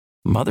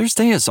Mother's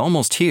Day is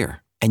almost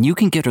here, and you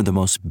can get her the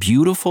most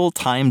beautiful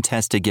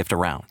time-tested gift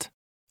around.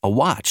 A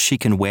watch she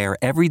can wear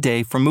every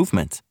day from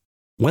Movement.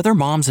 Whether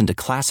mom's into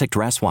classic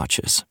dress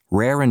watches,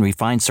 rare and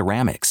refined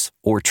ceramics,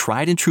 or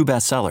tried and true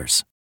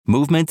bestsellers,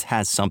 Movement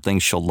has something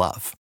she'll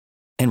love.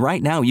 And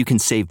right now you can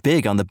save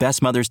big on the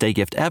best Mother's Day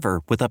gift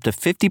ever with up to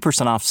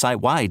 50% off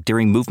site-wide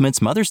during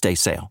Movement's Mother's Day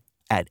sale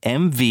at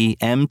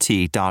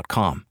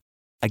MVMT.com.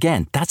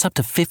 Again, that's up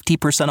to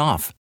 50%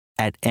 off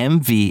at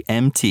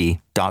MVMT.com.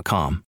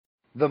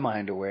 The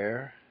Mind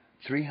Aware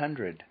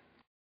 300.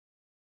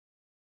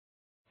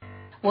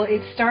 Well,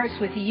 it starts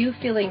with you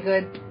feeling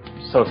good.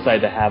 So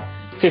excited to have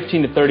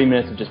 15 to 30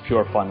 minutes of just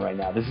pure fun right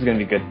now. This is going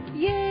to be good.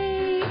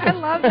 Yay! I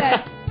love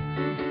that.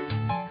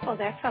 Oh,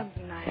 that sounds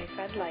nice.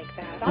 I'd like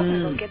that. I'll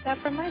go get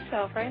that for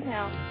myself right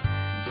now.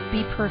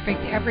 Be perfect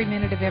every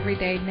minute of every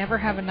day. Never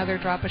have another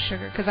drop of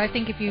sugar. Because I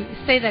think if you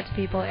say that to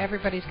people,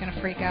 everybody's going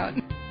to freak out.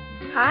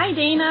 Hi,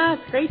 Dana.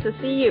 It's great to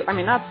see you. I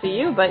mean, not see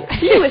you, but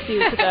be with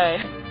you today.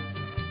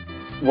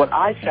 What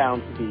I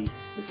found to be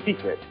the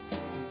secret.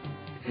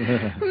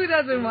 Who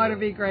doesn't want to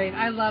be great?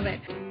 I love it.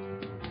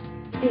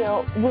 You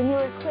know, when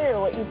you're clear,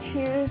 what you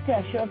choose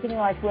to show up in your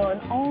life will, and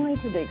only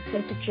to the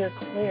extent that you're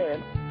clear.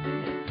 And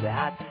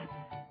that's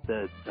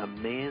the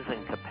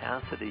amazing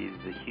capacity of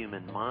the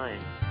human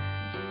mind.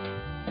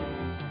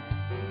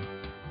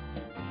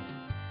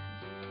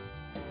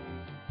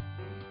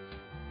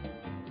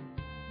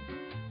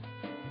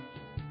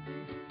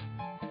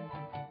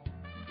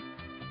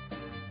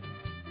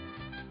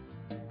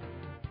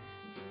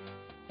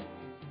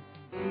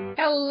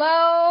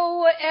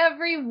 Hello,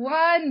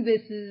 everyone.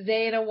 This is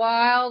Dana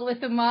Wilde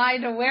with the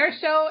Mind Aware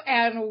Show,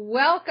 and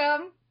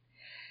welcome.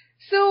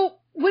 So,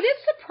 would it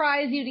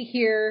surprise you to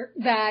hear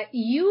that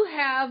you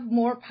have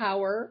more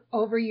power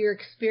over your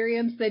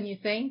experience than you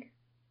think?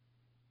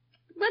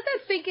 Let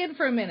that sink in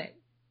for a minute.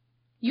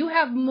 You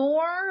have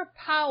more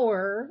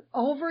power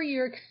over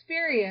your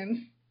experience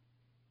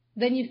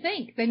than you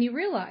think, than you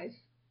realize.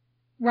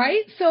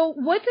 Right? So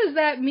what does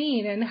that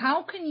mean, and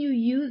how can you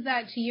use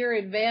that to your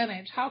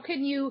advantage? How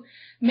can you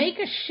make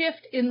a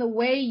shift in the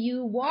way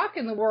you walk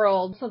in the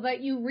world so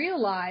that you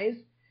realize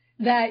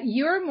that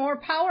you're more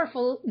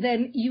powerful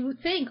than you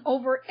think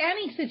over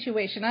any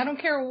situation? I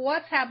don't care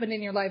what's happened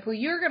in your life. Well,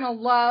 you're going to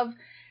love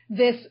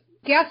this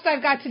guest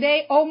I've got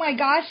today. Oh my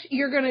gosh,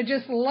 you're going to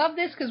just love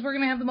this because we're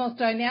going to have the most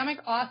dynamic,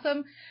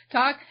 awesome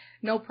talk.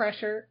 No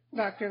pressure,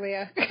 Dr.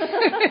 Leah.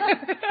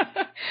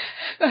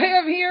 I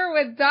am here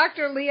with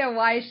Dr. Leah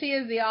Weiss. She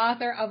is the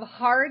author of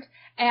Heart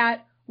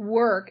at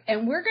Work.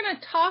 And we're going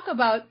to talk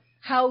about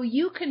how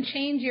you can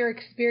change your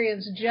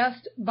experience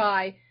just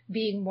by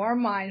being more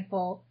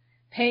mindful,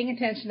 paying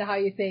attention to how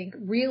you think,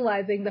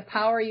 realizing the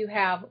power you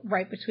have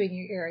right between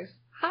your ears.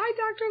 Hi,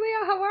 Dr.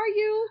 Leah. How are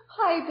you?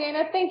 Hi,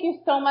 Dana. Thank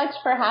you so much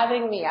for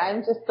having me. I'm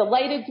just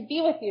delighted to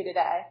be with you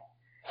today.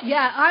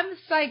 Yeah, I'm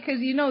psyched because,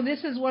 you know,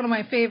 this is one of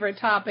my favorite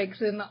topics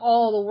in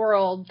all the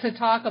world to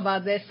talk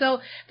about this. So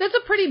that's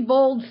a pretty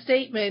bold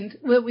statement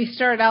that we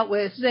start out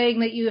with, saying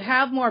that you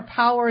have more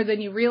power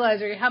than you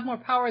realize or you have more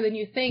power than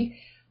you think.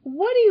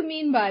 What do you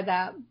mean by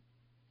that?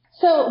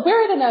 So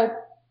we're in a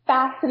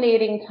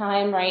fascinating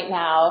time right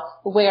now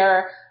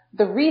where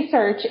the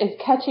research is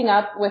catching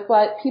up with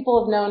what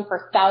people have known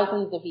for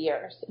thousands of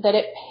years, that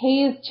it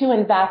pays to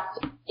invest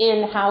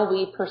in how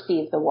we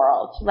perceive the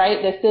world,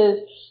 right? This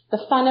is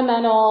the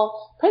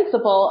fundamental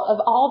principle of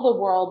all the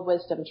world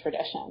wisdom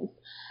traditions.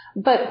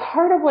 But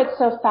part of what's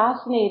so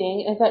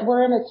fascinating is that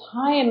we're in a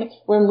time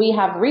when we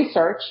have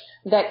research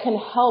that can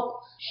help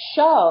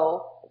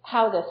show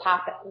how this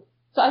happens.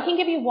 So I can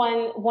give you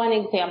one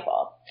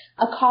example.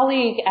 A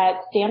colleague at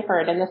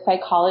Stanford in the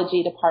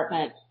psychology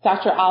department,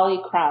 Dr.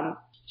 Ali Crum,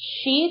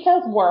 she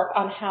does work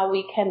on how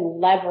we can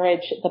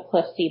leverage the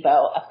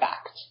placebo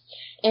effect.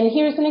 And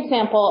here's an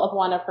example of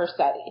one of her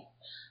studies.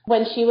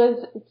 When she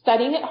was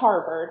studying at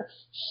Harvard,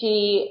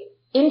 she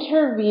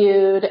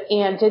interviewed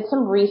and did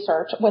some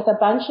research with a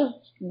bunch of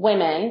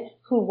women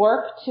who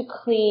work to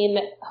clean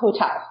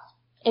hotels.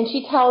 And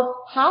she tells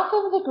half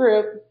of the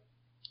group,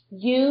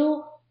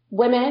 you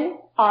women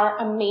are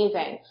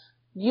amazing.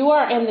 You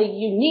are in the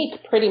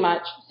unique, pretty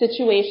much,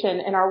 situation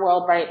in our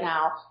world right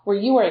now where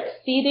you are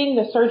exceeding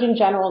the Surgeon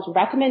General's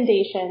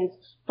recommendations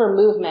for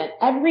movement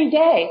every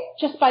day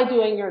just by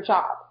doing your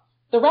job.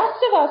 The rest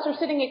of us are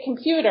sitting at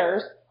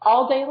computers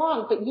all day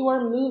long, but you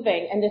are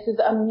moving, and this is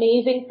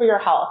amazing for your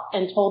health,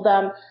 and told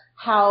them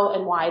how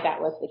and why that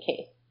was the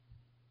case.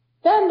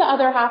 Then the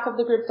other half of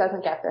the group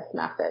doesn't get this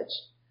message.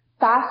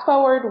 Fast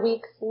forward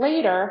weeks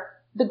later,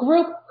 the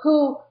group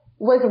who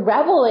was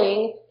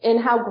reveling in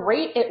how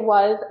great it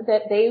was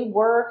that they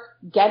were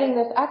getting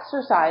this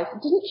exercise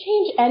didn't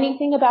change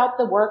anything about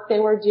the work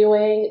they were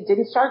doing,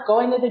 didn't start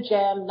going to the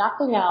gym,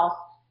 nothing else.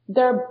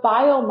 Their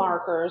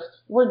biomarkers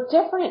were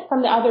different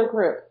from the other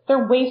group.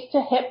 Their waist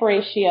to hip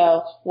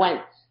ratio went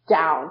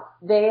down.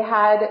 They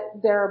had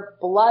their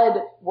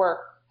blood work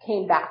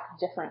came back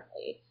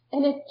differently.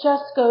 And it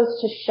just goes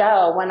to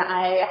show, when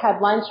I had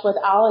lunch with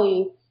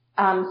Ali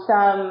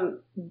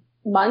some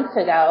months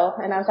ago,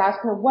 and I was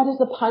asking her, what is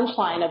the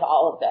punchline of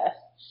all of this?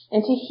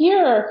 And to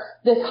hear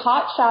this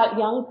hotshot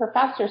young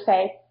professor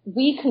say,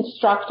 we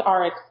construct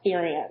our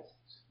experience.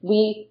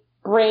 We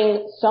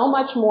bring so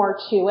much more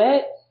to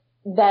it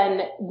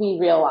than we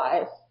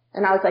realize.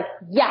 And I was like,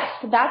 yes,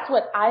 that's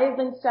what I've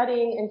been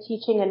studying and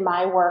teaching in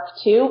my work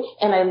too.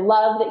 And I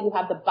love that you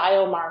have the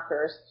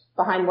biomarkers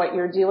behind what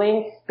you're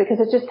doing, because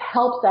it just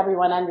helps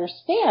everyone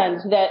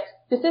understand that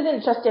this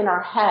isn't just in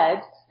our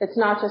heads. It's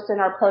not just in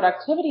our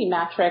productivity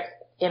metrics,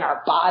 in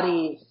our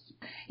bodies.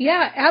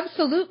 Yeah,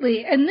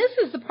 absolutely. And this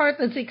is the part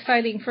that's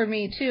exciting for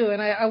me too.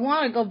 And I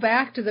want to go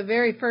back to the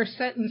very first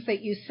sentence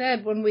that you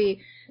said when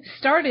we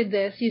started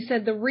this. You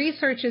said the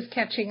research is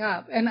catching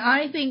up. And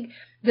I think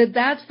that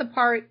that's the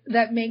part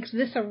that makes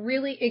this a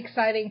really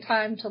exciting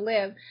time to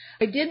live.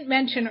 I didn't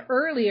mention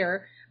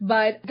earlier,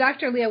 but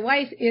Dr. Leah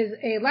Weiss is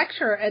a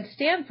lecturer at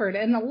Stanford,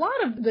 and a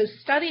lot of the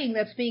studying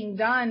that's being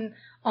done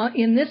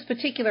in this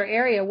particular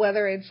area,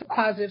 whether it's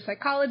positive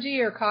psychology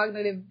or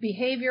cognitive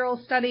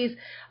behavioral studies,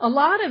 a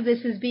lot of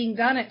this is being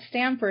done at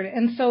Stanford.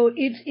 And so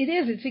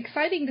it's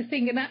exciting to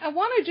think. And I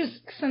want to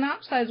just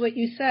synopsize what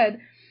you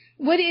said.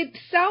 What it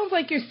sounds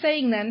like you're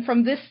saying then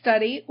from this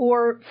study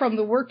or from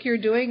the work you're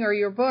doing or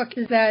your book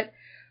is that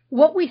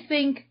what we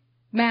think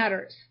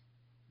matters,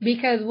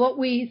 because what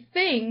we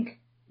think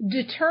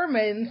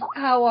determines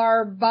how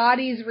our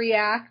bodies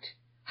react,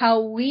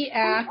 how we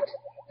act,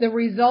 the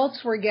results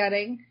we're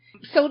getting.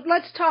 So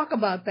let's talk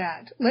about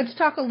that. Let's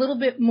talk a little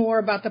bit more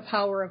about the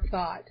power of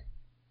thought.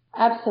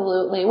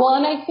 Absolutely. Well,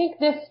 and I think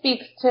this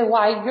speaks to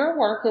why your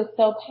work is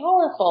so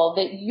powerful,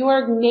 that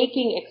you're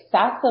making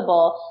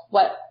accessible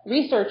what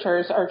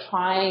researchers are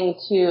trying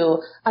to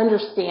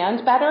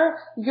understand better.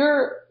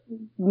 You're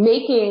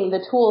making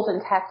the tools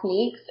and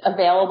techniques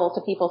available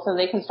to people so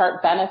they can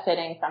start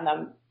benefiting from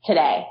them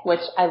today,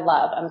 which I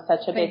love. I'm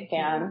such a big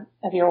fan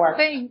of your work.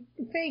 Thank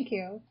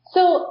you.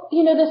 So,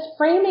 this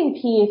framing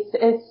piece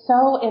is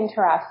so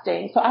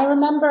interesting. So I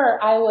remember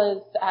I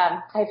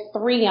have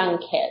 3 young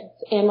kids,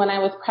 and when I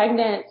was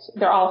pregnant,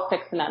 they're all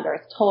 6 and under.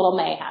 It's total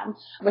mayhem,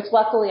 which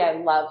luckily I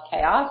love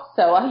chaos,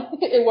 so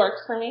it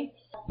works for me.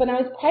 When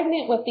I was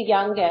pregnant with the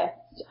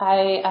youngest,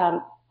 I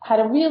had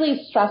a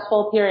really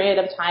stressful period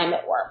of time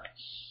at work.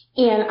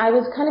 And I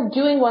was kind of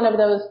doing one of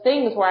those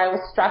things where I was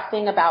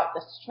stressing about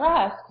the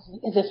stress.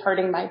 Is this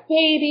hurting my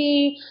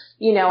baby?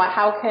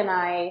 How can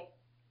I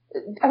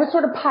was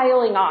sort of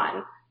piling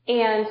on.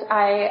 And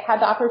I had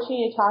the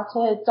opportunity to talk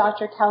to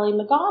Dr. Kelly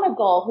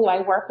McGonigal, who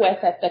I work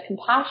with at the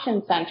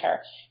Compassion Center.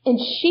 And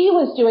she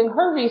was doing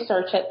her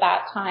research at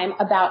that time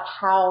about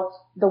how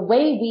the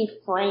way we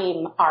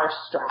frame our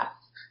stress.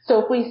 So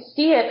if we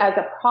see it as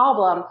a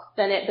problem,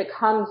 then it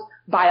becomes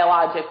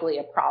biologically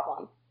a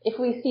problem. If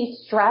we see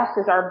stress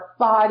as our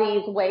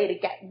body's way to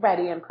get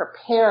ready and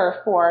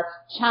prepare for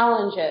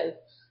challenges,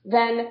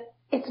 then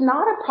it's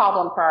not a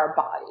problem for our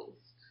bodies.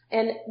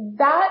 And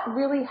that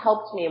really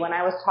helped me when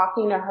I was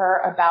talking to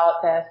her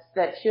about this,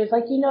 that she was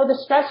like,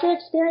 the stress you're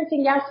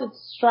experiencing, yes,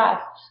 it's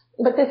stress,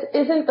 but this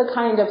isn't the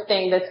kind of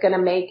thing that's going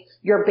to make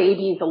your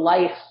baby's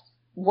life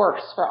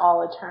worse for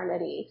all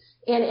eternity.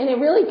 And it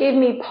really gave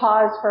me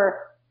pause for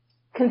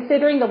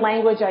considering the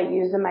language I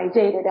use in my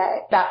day-to-day,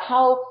 about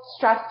how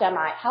stressed am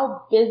I,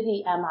 how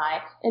busy am I,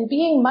 and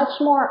being much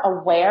more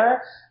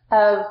aware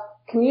of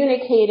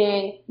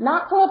communicating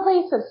not from a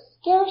place of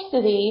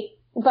scarcity,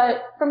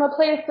 but from a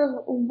place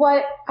of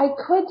what I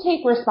could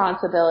take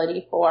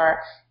responsibility for,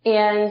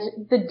 and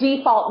the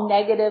default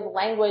negative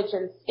language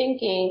and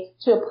thinking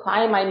to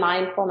apply my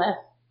mindfulness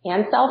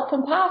and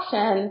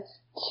self-compassion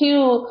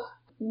to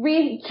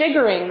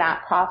rejiggering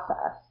that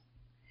process.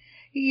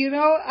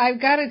 I've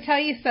got to tell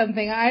you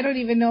something. I don't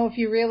even know if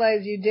you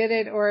realize you did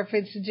it or if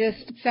it's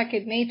just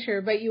second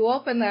nature, but you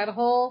opened that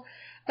whole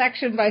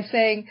section by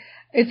saying,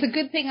 it's a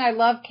good thing I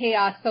love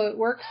chaos, so it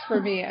works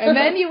for me. And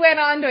then you went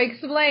on to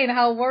explain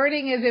how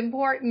wording is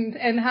important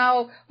and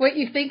how what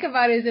you think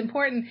about is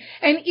important.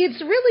 And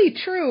it's really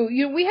true.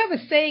 We have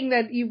a saying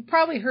that you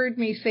probably heard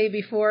me say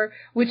before,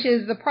 which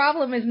is the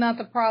problem is not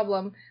the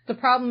problem. The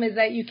problem is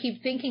that you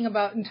keep thinking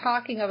about and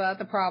talking about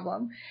the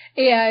problem.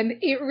 And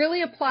it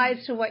really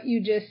applies to what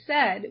you just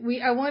said.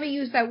 I want to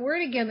use that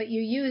word again that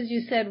you used.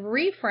 You said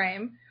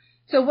reframe.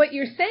 So what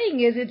you're saying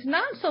is it's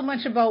not so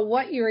much about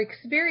what you're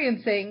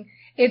experiencing.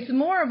 It's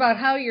more about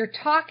how you're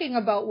talking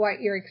about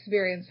what you're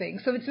experiencing.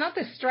 So it's not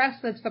the stress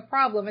that's the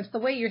problem. It's the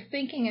way you're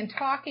thinking and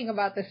talking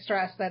about the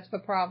stress that's the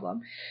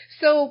problem.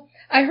 So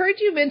I heard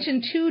you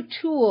mention 2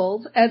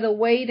 tools as a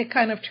way to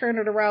kind of turn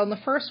it around. The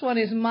first one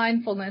is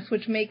mindfulness,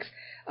 which makes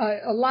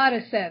a lot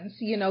of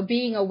sense,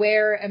 being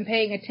aware and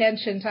paying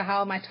attention to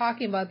how am I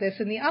talking about this.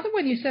 And the other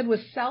one you said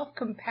was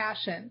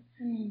self-compassion.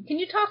 Can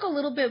you talk a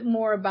little bit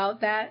more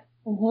about that?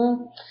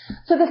 Mm-hmm.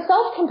 So the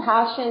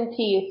self-compassion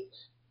piece,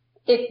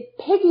 it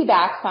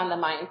piggybacks on the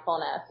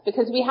mindfulness,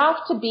 because we have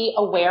to be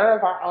aware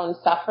of our own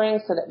suffering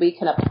so that we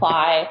can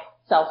apply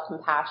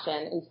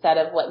self-compassion instead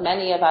of what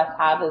many of us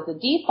have as a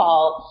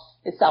default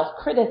is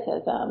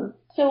self-criticism.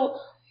 So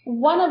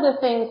one of the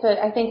things that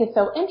I think is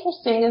so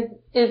interesting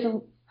is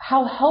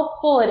how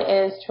helpful it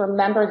is to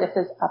remember this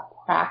is a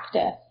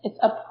practice. It's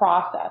a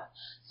process.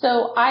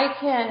 So I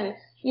can,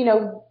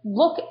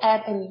 look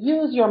at and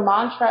use your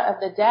mantra of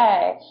the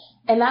day,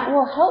 and that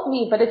will help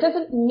me, but it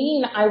doesn't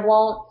mean I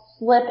won't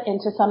slip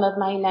into some of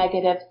my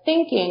negative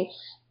thinking.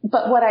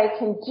 But what I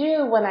can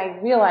do when I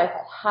realize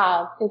I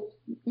have is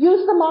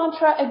use the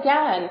mantra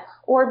again,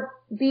 or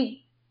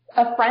be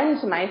a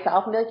friend to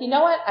myself and be like, you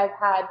know what? I've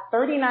had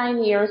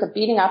 39 years of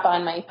beating up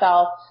on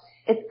myself.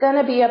 It's going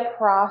to be a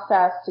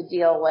process to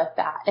deal with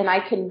that. And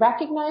I can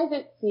recognize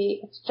it, see,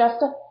 it's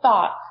just a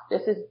thought.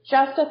 This is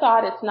just a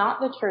thought. It's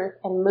not the truth,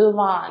 and move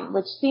on,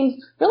 which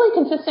seems really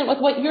consistent with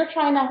what you're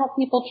trying to help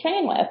people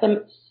train with. And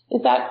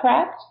is that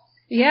correct?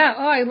 Yeah.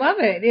 Oh, I love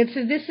it.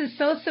 This is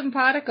so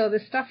simpatico, the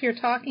stuff you're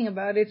talking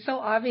about. It's so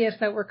obvious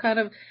that we're kind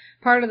of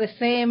part of the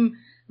same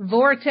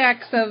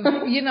vortex of,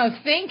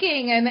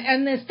 thinking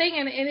and this thing.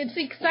 And it's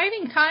an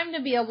exciting time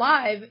to be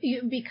alive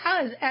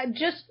because at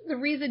just the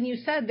reason you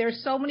said,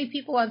 there's so many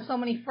people on so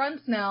many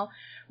fronts now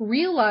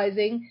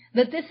realizing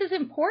that this is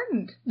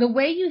important. The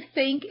way you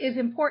think is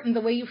important.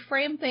 The way you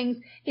frame things,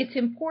 it's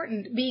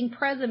important. Being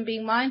present,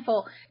 being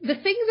mindful. The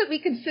things that we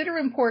consider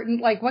important,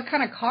 like what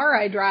kind of car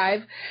I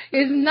drive,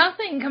 is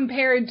nothing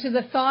compared to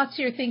the thoughts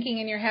you're thinking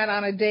in your head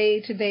on a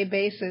day-to-day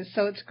basis.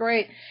 So it's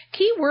great.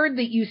 Key word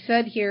that you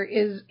said here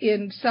is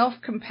in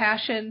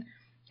self-compassion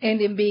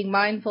and in being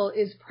mindful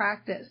is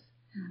practice.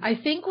 I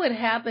think what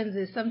happens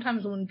is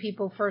sometimes when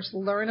people first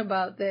learn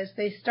about this,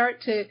 they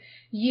start to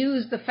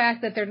use the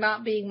fact that they're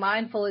not being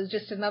mindful as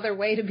just another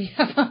way to beat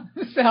up on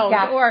themselves,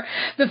 or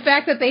the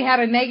fact that they had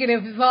a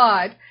negative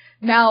thought.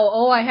 Now,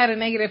 I had a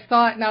negative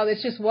thought. Now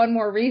there's just one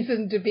more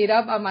reason to beat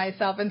up on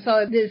myself. And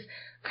so this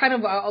kind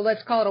of,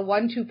 let's call it a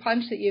 1-2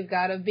 punch that you've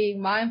got of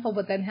being mindful,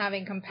 but then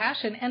having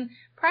compassion and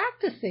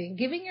practicing,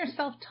 giving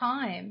yourself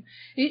time.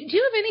 Do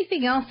you have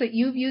anything else that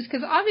you've used?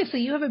 Because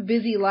obviously you have a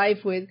busy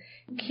life with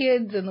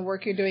kids and the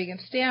work you're doing in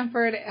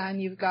Stanford,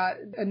 and you've got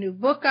a new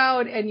book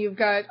out, and you've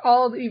got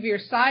all of your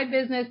side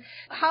business.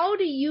 How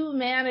do you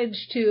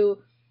manage to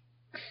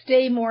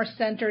stay more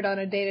centered on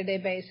a day-to-day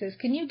basis?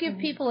 Can you give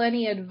people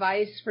any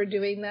advice for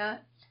doing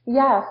that?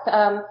 Yes.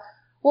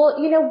 Well,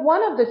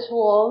 one of the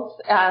tools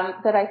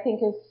that I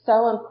think is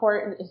so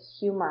important is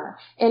humor.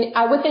 And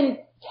within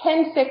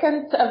 10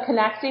 seconds of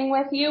connecting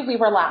with you, we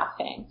were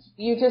laughing.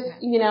 You just,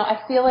 I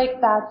feel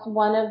like that's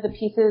one of the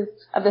pieces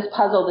of this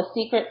puzzle,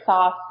 the secret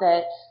sauce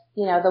that,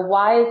 the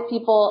wise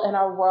people in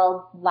our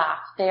world laugh.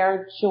 They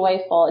are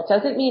joyful. It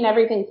doesn't mean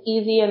everything's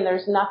easy and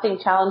there's nothing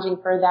challenging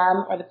for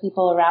them or the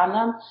people around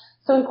them.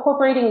 So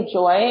incorporating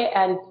joy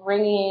and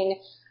bringing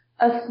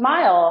a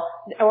smile,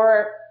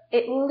 or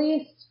at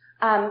least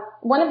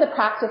one of the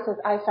practices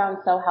I found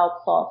so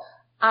helpful,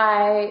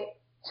 I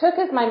took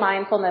as my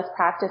mindfulness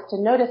practice to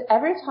notice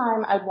every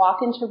time I'd walk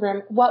into a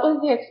room, what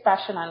was the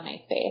expression on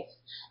my face?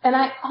 And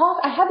I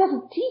had this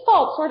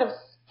default sort of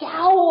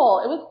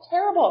scowl. It was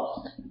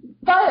terrible.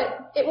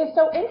 But it was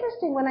so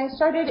interesting when I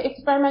started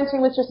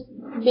experimenting with just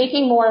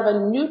making more of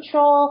a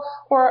neutral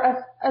or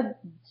a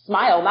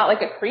smile, not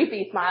like a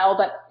creepy smile,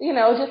 but,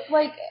 just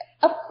like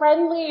a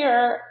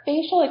friendlier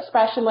facial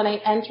expression when I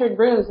entered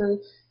rooms, and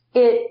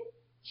it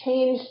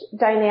changed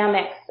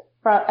dynamics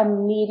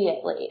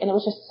immediately. And it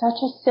was just such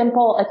a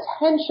simple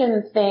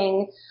attention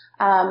thing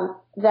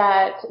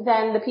that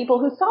then the people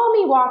who saw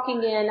me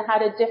walking in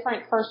had a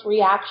different first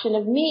reaction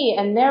of me,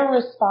 and their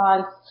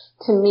response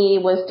to me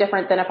was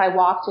different than if I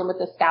walked in with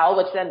a scowl,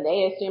 which then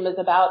they assume is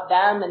about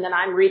them, and then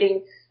I'm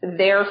reading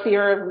their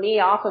fear of me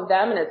off of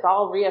them, and it's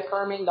all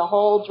reaffirming the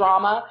whole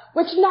drama,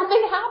 which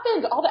nothing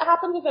happened. All that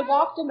happened was I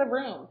walked in the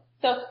room.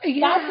 So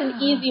that's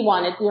an easy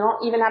one. You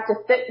don't even have to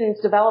sit and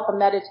develop a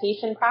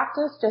meditation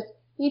practice. Just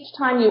each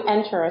time you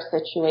enter a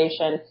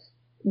situation,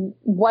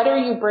 what are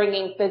you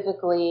bringing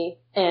physically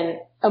and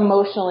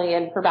emotionally,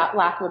 and for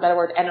lack of a better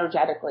word,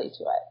 energetically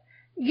to it?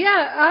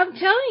 Yeah, I'm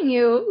telling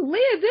you,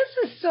 Leah,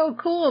 this is so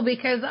cool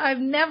because I've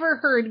never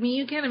heard,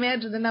 you can't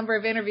imagine the number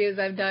of interviews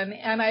I've done,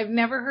 and I've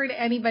never heard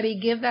anybody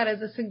give that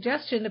as a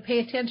suggestion to pay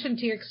attention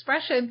to your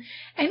expression.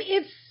 And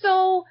it's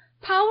so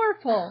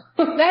powerful.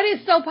 That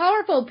is so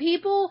powerful.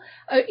 People,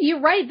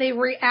 you're right, they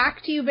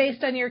react to you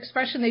based on your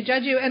expression. They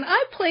judge you. And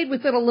I played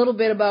with it a little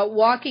bit about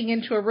walking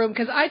into a room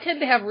because I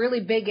tend to have really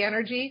big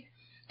energy.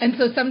 And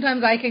so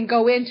sometimes I can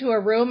go into a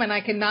room and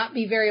I can not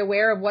be very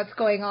aware of what's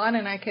going on,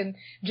 and I can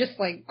just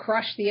like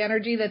crush the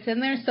energy that's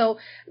in there. So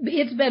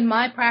it's been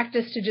my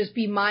practice to just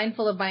be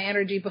mindful of my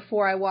energy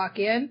before I walk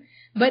in.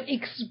 But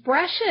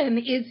expression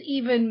is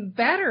even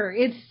better.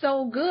 It's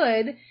so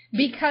good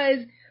because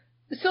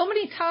so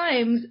many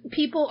times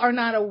people are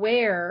not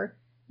aware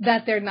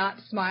that they're not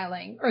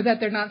smiling, or that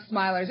they're not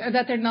smilers, or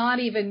that they're not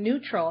even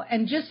neutral.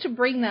 And just to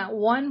bring that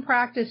one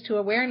practice to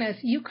awareness,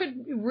 you could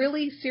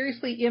really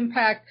seriously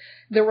impact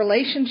the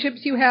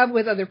relationships you have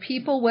with other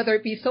people, whether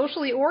it be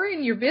socially or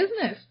in your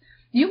business.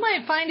 You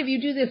might find if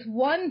you do this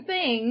one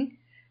thing,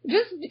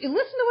 just listen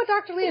to what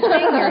Dr. Leah is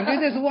saying here, and do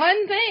this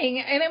one thing,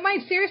 and it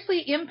might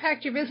seriously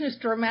impact your business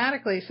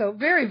dramatically. So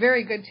very,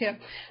 very good tip.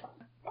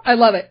 I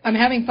love it. I'm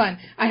having fun.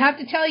 I have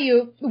to tell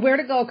you where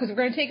to go because we're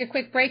going to take a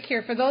quick break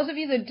here. For those of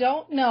you that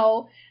don't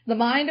know, the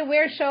Mind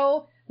Aware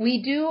Show,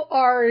 we do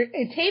our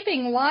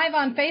taping live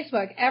on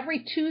Facebook every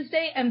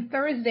Tuesday and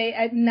Thursday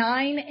at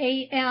 9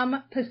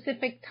 a.m.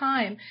 Pacific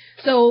time.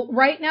 So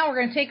right now we're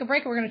going to take a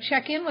break. We're going to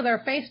check in with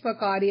our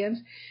Facebook audience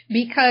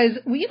because,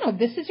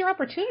 this is your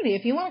opportunity.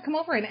 If you want to come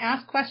over and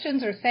ask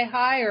questions or say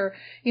hi or,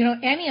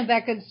 any of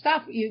that good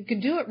stuff, you can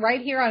do it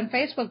right here on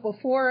Facebook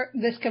before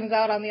this comes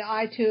out on the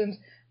iTunes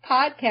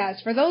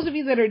podcast. For those of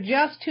you that are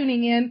just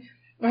tuning in,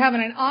 we're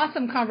having an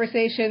awesome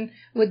conversation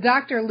with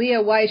Dr.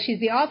 Leah Weiss. She's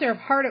the author of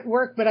Heart at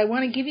Work, but I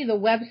want to give you the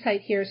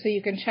website here so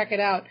you can check it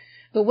out.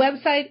 The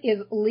website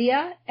is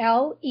Leah,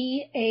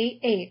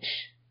 Leah,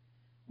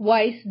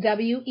 Weiss,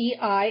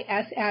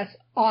 Weiss,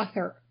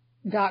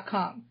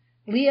 author.com.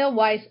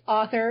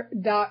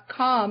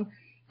 LeahWeissAuthor.com.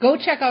 Go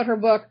check out her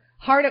book,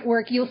 Heart at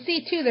Work. You'll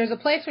see, too, there's a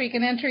place where you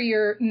can enter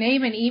your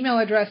name and email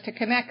address to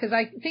connect because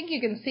I think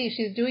you can see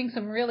she's doing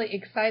some really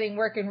exciting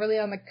work and really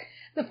on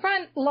the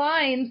front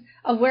lines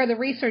of where the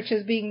research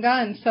is being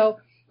done. So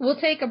we'll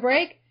take a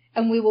break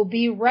and we will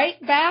be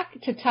right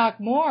back to talk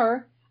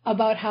more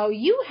about how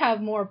you have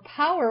more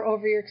power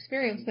over your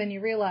experience than you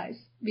realize.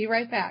 Be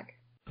right back.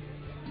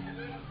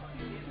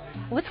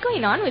 What's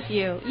going on with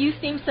you? You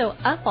seem so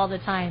up all the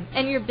time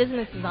and your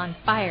business is on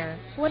fire.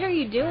 What are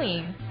you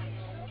doing?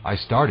 I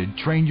started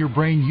Train Your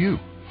Brain U.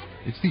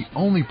 It's the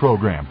only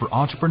program for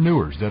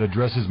entrepreneurs that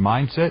addresses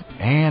mindset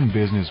and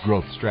business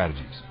growth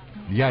strategies.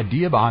 The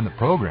idea behind the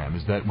program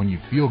is that when you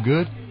feel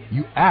good,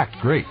 you act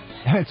great,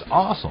 and it's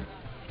awesome.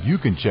 You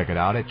can check it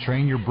out at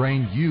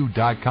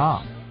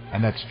trainyourbrainu.com,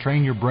 and that's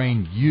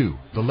trainyourbrainu,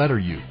 the letter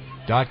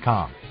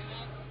U.com.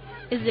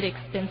 Is it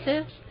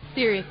expensive?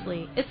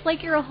 Seriously, it's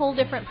like you're a whole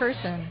different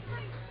person.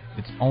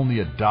 It's only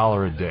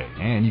 $1 a day,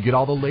 and you get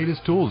all the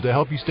latest tools to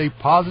help you stay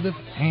positive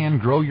and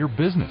grow your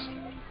business.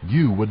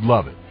 You would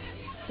love it.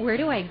 Where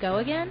do I go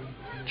again?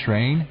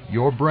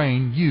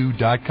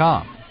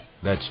 trainyourbrainu.com.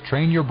 That's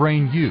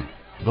trainyourbrainu,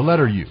 the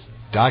letter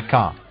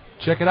U.com.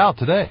 Check it out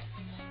today.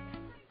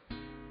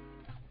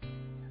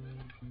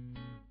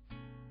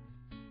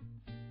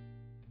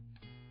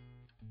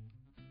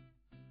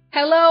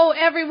 Hello,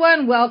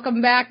 everyone.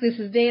 Welcome back. This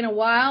is Dana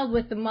Wilde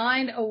with the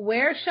Mind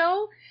Aware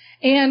Show.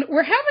 And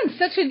we're having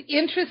such an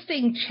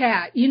interesting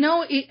chat. We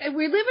live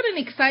in an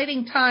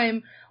exciting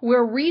time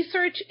where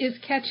research is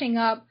catching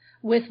up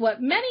with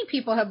what many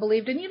people have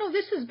believed. And,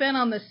 this has been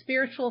on the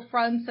spiritual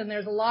fronts, and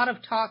there's a lot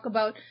of talk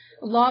about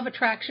law of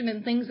attraction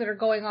and things that are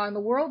going on in the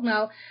world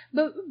now.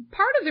 But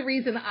part of the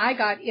reason I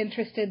got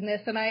interested in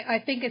this, and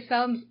I think it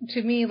sounds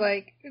to me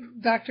like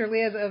Dr.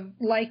 Leah's of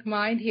like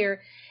mind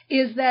here,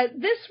 is that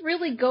this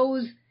really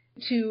goes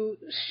to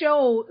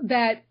show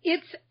that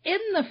it's in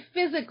the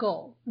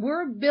physical.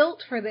 We're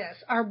built for this.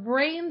 Our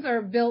brains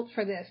are built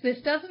for this.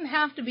 This doesn't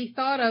have to be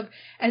thought of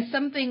as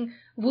something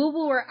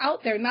woo-woo or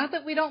out there. Not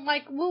that we don't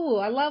like woo-woo.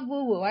 I love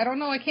woo-woo. I don't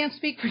know. I can't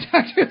speak for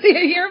Dr.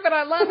 Leah here, but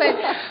I love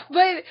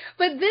it.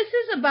 But this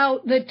is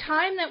about the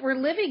time that we're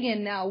living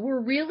in now.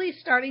 We're really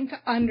starting to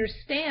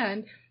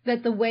understand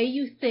that the way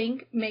you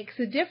think makes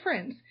a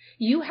difference.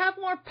 You have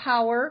more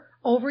power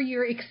over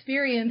your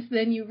experience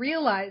than you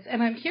realize.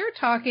 And I'm here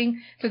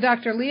talking to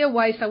Dr. Leah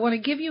Weiss. I want to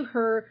give you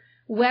her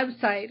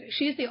website.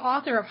 She's the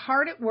author of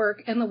Heart at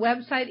Work, and the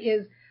website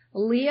is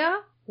Leah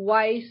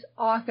Weiss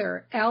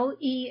Author,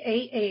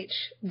 Leahweiss,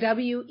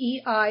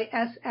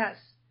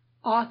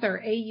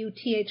 author,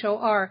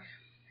 AUTHOR.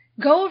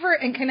 Go over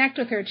and connect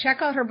with her.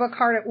 Check out her book,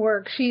 Heart at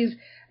Work. She's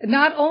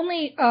not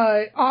only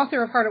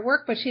author of Heart at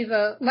Work, but she's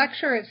a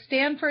lecturer at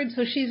Stanford.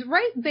 So she's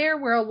right there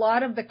where a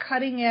lot of the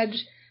cutting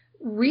edge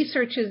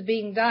research is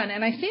being done.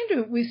 And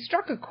we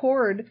struck a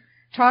chord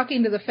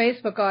talking to the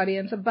Facebook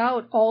audience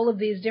about all of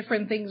these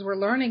different things we're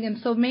learning. And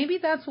so maybe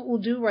that's what we'll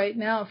do right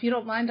now. If you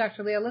don't mind,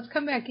 Dr. Leah, let's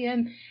come back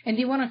in. And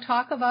do you want to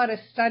talk about a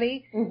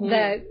study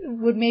that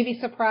would maybe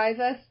surprise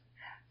us?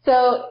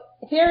 So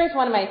here is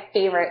one of my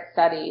favorite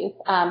studies,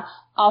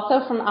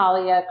 also from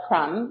Alia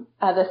Crum,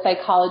 the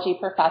psychology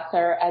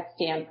professor at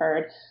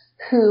Stanford,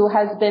 who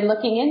has been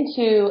looking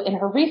into, in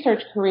her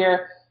research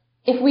career,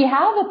 if we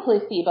have a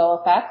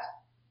placebo effect,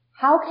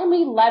 how can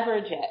we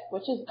leverage it,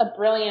 which is a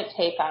brilliant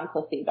take on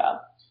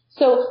placebo.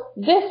 So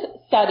this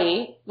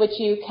study, which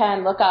you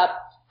can look up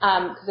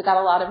because it got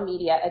a lot of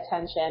media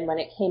attention when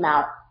it came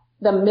out,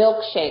 the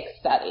milkshake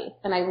study,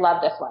 and I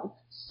love this one.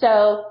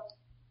 So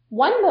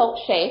one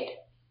milkshake,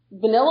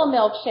 vanilla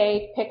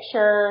milkshake,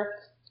 picture,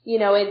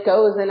 it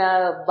goes in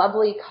a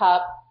lovely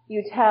cup.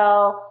 You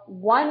tell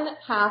one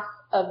half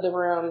of the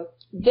room,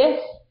 this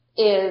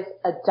is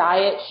a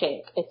diet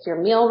shake. It's your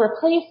meal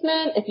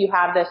replacement. If you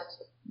have this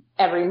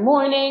every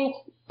morning,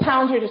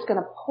 pounds are just going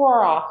to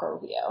pour off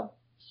of you.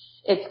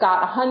 It's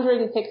got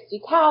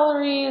 160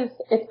 calories.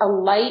 It's a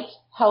light,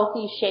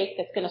 healthy shake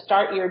that's going to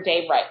start your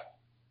day right.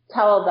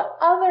 Tell the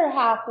other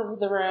half of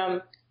the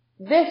room,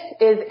 this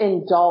is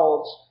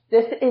indulge.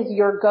 This is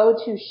your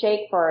go-to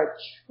shake for a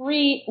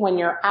treat when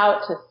you're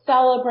out to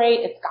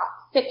celebrate. It's got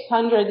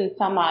 600 and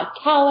some odd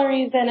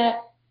calories in it.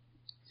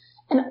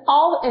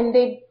 And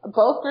they,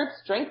 both groups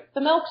drink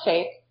the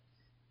milkshake.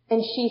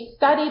 And she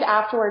studied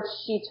afterwards,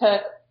 she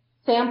took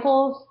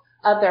samples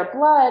of their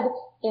blood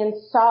and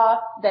saw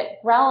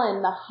that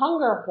ghrelin, the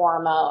hunger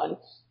hormone,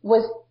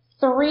 was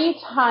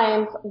 3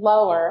 times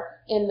lower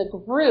in the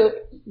group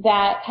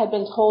that had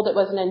been told it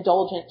was an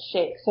indulgent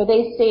shake. So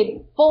they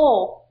stayed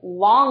full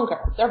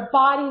longer. Their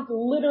bodies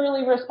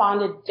literally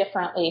responded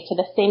differently to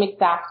the same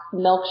exact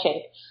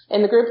milkshake.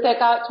 In the group that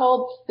got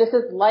told this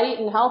is light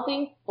and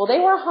healthy, well, they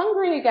were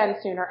hungry again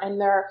sooner, and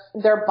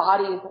their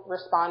bodies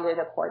responded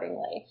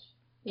accordingly.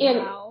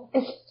 Wow.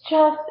 And it's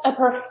just a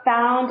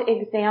profound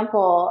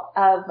example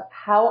of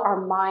how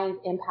our minds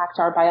impact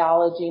our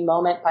biology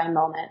moment by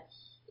moment.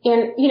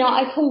 And,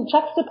 I can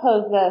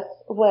juxtapose this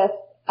with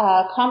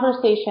a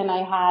conversation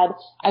I had.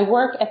 I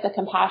work at the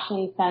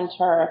Compassion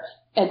Center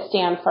at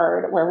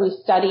Stanford, where we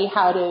study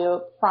how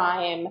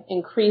to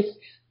increase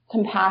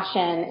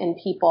compassion in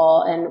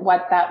people and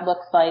what that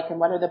looks like and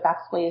what are the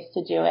best ways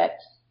to do it.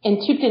 And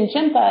Thupten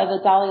Jinpa, the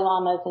Dalai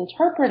Lama's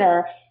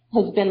interpreter,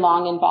 has been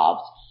long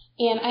involved.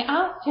 And I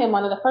asked him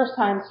one of the first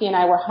times he and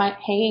I were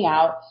hanging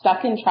out,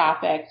 stuck in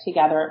traffic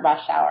together at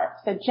rush hour.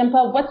 I said,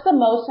 Jinpa, what's the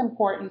most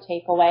important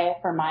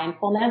takeaway for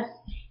mindfulness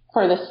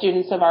for the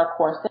students of our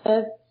courses?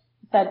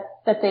 He said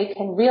that they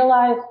can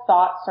realize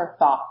thoughts are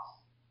thoughts,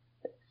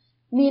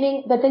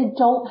 meaning that they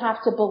don't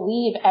have to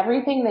believe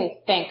everything they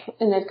think.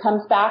 And it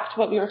comes back to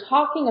what we were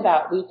talking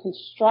about. We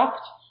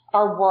construct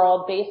our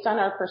world based on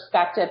our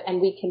perspective, and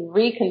we can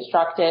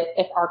reconstruct it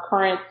if our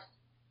current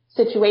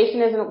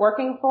situation isn't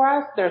working for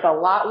us. There's a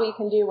lot we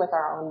can do with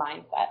our own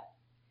mindset.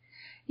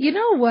 You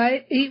know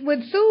what?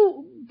 What's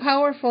so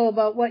powerful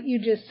about what you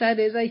just said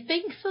is I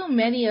think so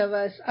many of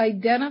us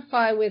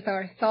identify with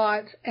our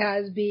thoughts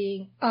as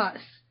being us,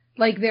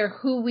 like they're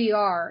who we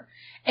are.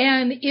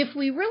 And if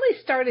we really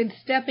started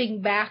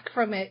stepping back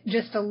from it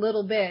just a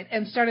little bit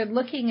and started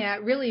looking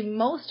at really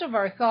most of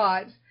our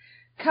thoughts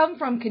come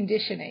from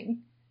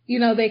conditioning.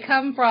 They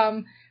come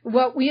from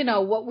what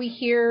we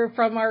hear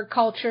from our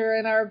culture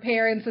and our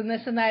parents and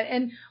this and that.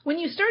 And when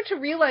you start to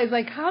realize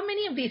like how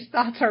many of these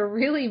thoughts are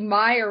really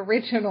my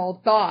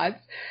original thoughts,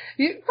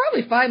 you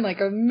probably find like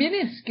a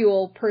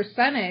minuscule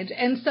percentage.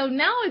 And so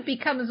now it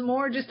becomes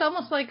more just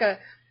almost like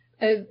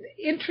an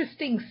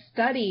interesting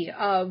study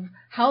of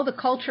how the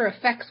culture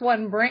affects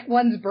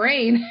one's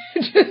brain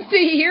just to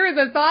hear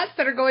the thoughts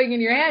that are going in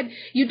your head.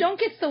 You don't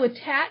get so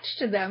attached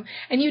to them,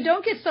 and you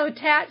don't get so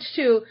attached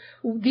to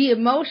the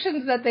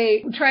emotions that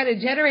they try to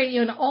generate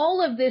you and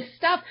all of this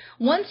stuff.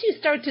 Once you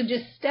start to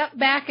just step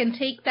back and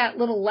take that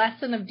little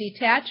lesson of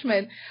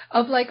detachment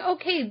of like,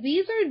 okay,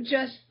 these are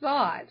just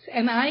thoughts,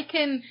 and I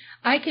can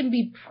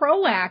be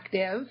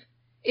proactive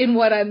in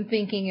what I'm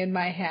thinking in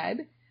my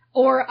head,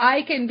 or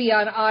I can be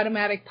on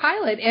automatic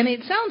pilot. And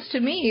it sounds to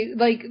me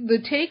like the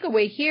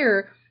takeaway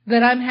here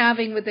that I'm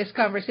having with this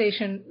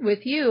conversation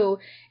with you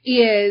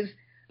is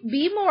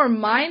be more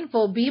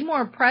mindful, be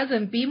more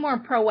present, be more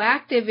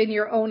proactive in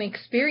your own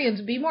experience,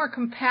 be more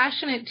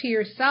compassionate to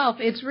yourself.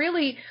 It's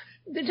really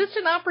just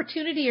an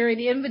opportunity or an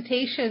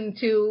invitation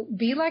to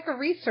be like a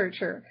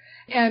researcher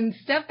and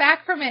step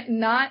back from it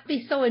and not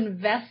be so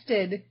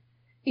invested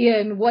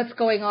in what's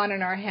going on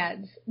in our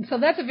heads. So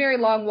that's a very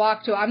long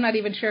walk to, I'm not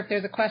even sure if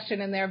there's a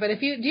question in there, but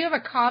do you have a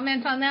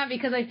comment on that?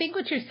 Because I think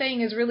what you're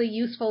saying is really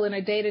useful in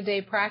a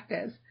day-to-day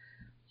practice.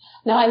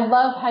 No, I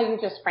love how you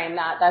just framed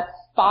that. That's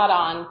spot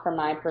on from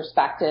my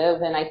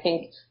perspective, and I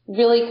think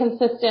really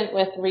consistent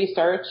with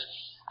research.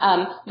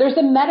 There's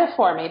a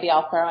metaphor maybe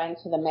I'll throw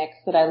into the mix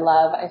that I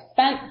love. I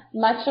spent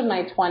much of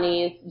my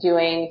 20s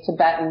doing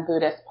Tibetan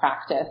Buddhist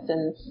practice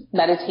and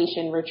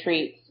meditation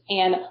retreats.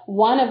 And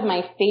one of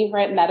my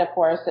favorite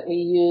metaphors that we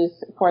use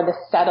for the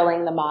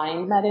settling the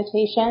mind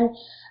meditation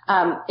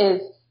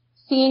is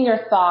seeing your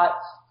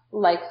thoughts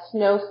like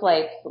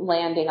snowflakes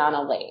landing on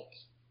a lake.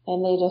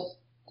 And they just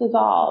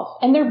dissolve.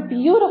 And they're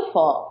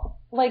beautiful.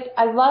 Like,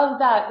 I love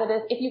that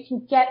if you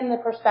can get in the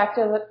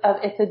perspective of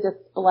it's a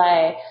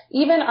display,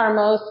 even our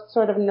most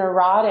sort of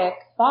neurotic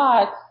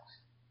thoughts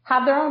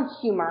have their own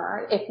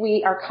humor if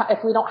we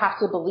don't have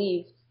to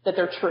believe that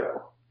they're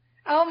true.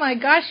 Oh my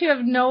gosh, you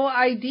have no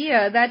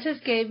idea. That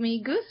just gave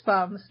me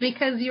goosebumps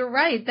because you're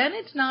right. Then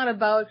it's not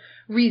about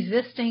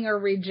resisting or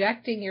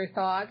rejecting your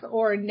thoughts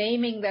or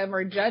naming them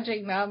or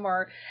judging them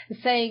or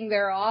saying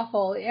they're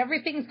awful.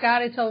 Everything's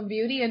got its own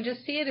beauty, and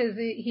just see it as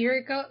here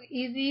it goes,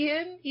 easy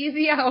in,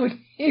 easy out,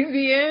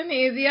 easy in,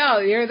 easy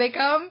out. Here they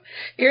come,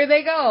 here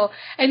they go.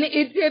 And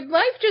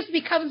life just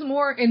becomes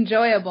more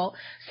enjoyable.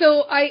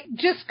 So I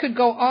just could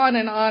go on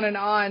and on and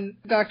on,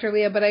 Dr.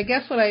 Leah, but I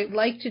guess what I'd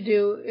like to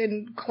do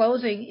in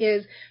closing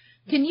is,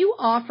 can you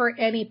offer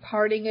any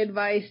parting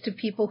advice to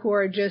people who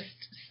are just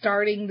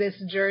starting this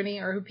journey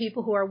or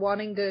people who are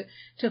wanting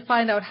to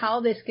find out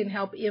how this can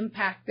help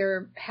impact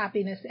their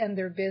happiness and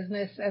their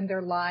business and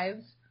their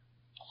lives?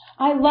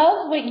 I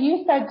love what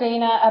you said,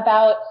 Dana,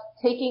 about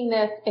taking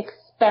this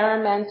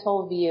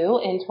experimental view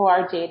into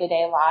our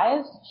day-to-day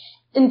lives.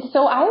 And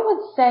so I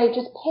would say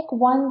just pick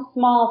one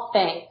small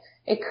thing.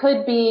 It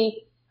could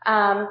be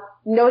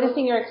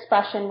noticing your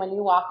expression when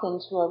you walk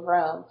into a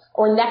room,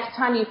 or next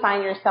time you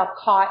find yourself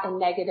caught in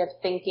negative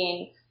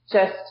thinking,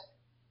 just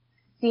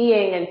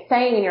seeing and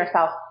saying in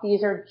yourself,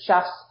 these are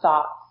just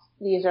thoughts.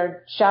 These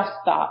are just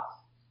thoughts.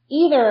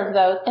 Either of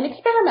those, and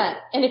experiment.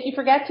 And if you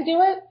forget to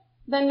do it,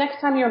 then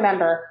next time you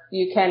remember,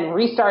 you can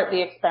restart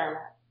the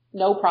experiment.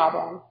 No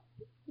problem.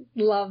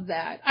 Love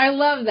that. I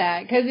love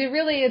that because it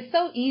really is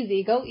so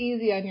easy. Go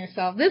easy on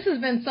yourself. This has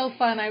been so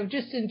fun. I've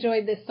just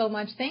enjoyed this so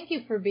much. Thank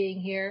you for being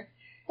here.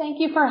 Thank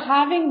you for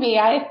having me.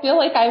 I feel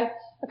like I've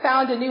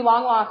found a new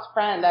long-lost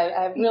friend.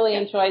 I've really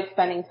enjoyed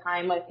spending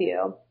time with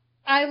you.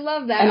 I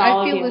love that.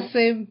 I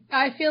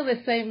feel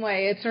the same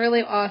way. It's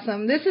really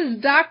awesome. This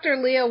is Dr.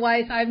 Leah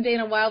Weiss. I'm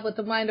Dana Wilde with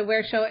the Mind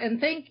Aware Show,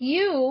 and thank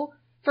you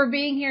for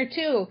being here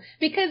too,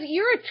 because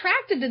you're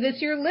attracted to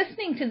this. You're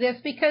listening to this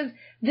because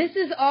this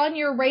is on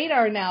your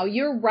radar now.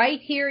 You're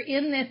right here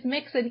in this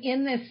mix and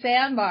in this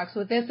sandbox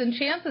with this. And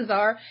chances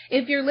are,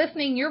 if you're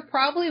listening, you're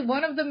probably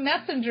one of the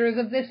messengers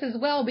of this as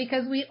well,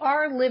 because we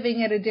are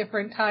living at a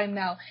different time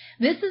now.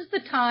 This is the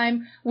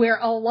time where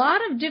a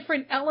lot of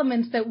different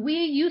elements that we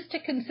used to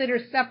consider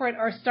separate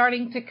are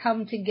starting to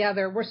come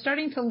together. We're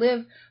starting to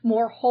live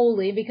more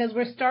wholly because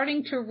we're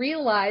starting to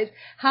realize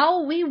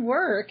how we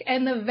work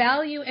and the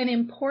value and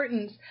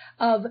importance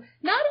of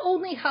not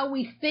only how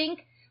we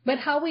think, but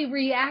how we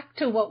react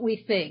to what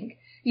we think.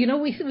 You know,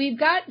 we've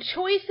got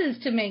choices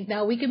to make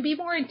now. We can be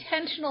more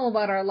intentional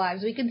about our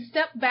lives. We can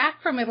step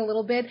back from it a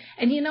little bit.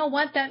 And you know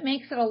what? That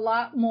makes it a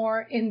lot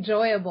more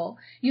enjoyable.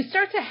 You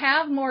start to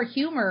have more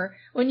humor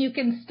when you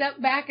can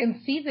step back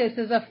and see this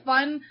as a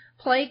fun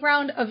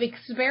playground of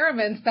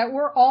experiments that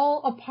we're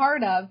all a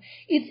part of.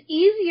 It's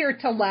easier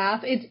to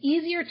laugh, it's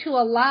easier to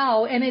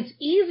allow, and it's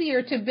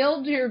easier to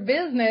build your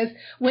business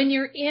when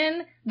you're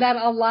in that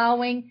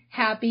allowing,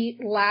 happy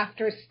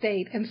laughter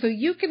state. And so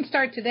you can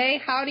start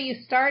today. How do you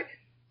start?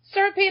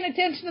 Start paying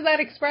attention to that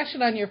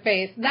expression on your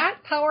face.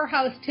 That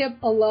powerhouse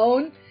tip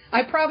alone,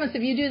 I promise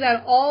if you do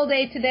that all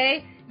day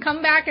today,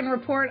 come back and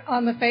report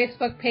on the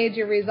Facebook page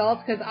your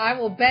results, because I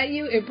will bet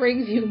you it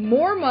brings you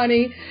more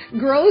money,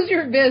 grows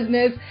your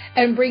business,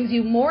 and brings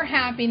you more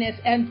happiness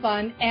and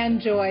fun and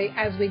joy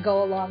as we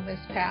go along this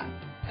path.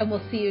 And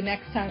we'll see you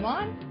next time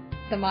on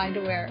The Mind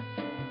Aware.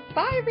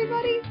 Bye,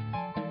 everybody.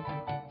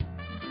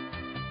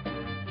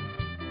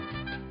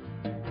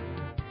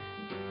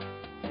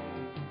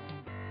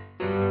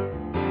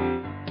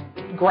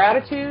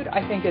 Gratitude,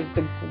 I think, is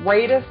the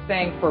greatest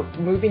thing for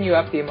moving you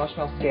up the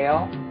emotional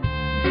scale.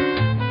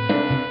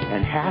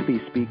 And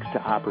happy speaks to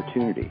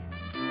opportunity.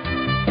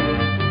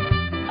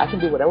 I can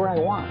do whatever I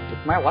want.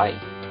 It's my life.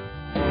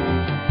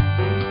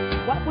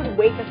 What would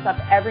wake us up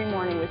every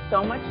morning with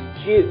so much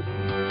juice?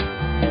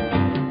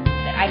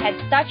 I had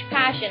such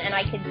passion and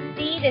I could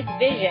see this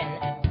vision